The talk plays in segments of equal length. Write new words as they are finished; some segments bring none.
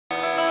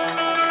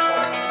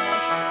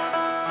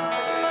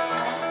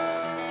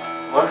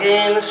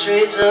Walking the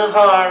streets of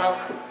Harlem,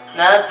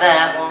 not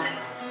that one,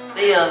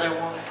 the other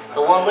one,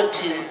 the one with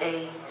 2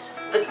 A's,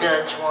 the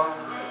Dutch one,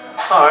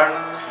 Harlem.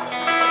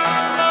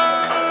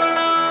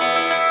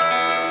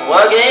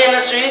 Walking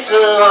the streets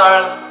of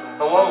Harlem,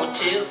 the one with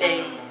 2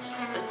 A's,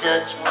 the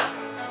Dutch one.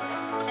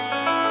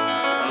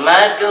 I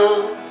might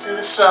go to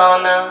the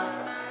sauna,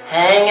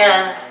 hang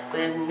out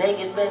with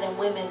naked men and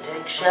women,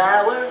 take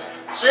showers,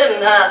 sit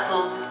in hot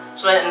pools,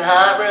 sweat in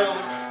hot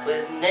rooms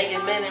with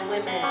naked men and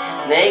women,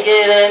 naked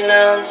and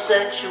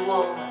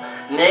non-sexual,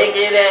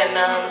 naked and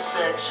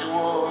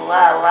non-sexual.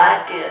 I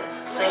like it,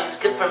 I think it's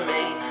good for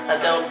me.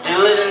 I don't do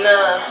it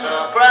enough, so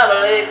I'll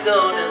probably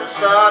go to the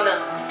sauna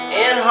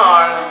in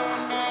Harlem,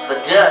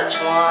 the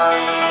Dutch one.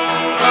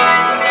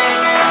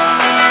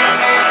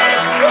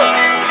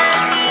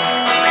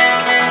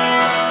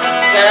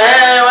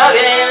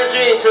 Walking the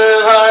streets of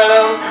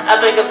Harlem, I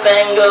think of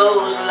Van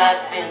Gogh's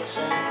like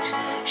Vincent.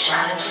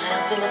 Shot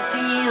himself in a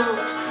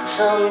field,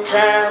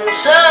 sometime,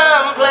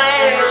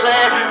 someplace.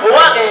 And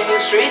walking the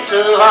streets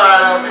of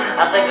Harlem,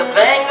 I think of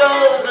Van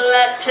Gogh's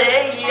like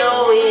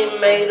Teo. He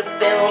made a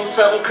film,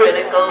 something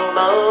critical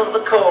of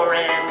the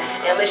Koran,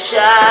 and they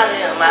shot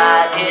him,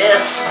 I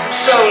guess.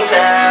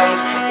 Sometimes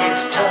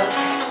it's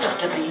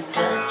tough to be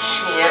Dutch.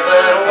 Yeah,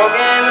 but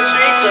walking the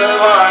streets of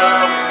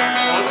Harlem,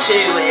 2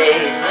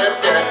 A's, the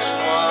Dutch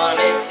one,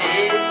 it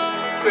feels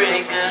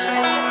pretty good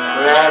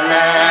right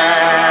now.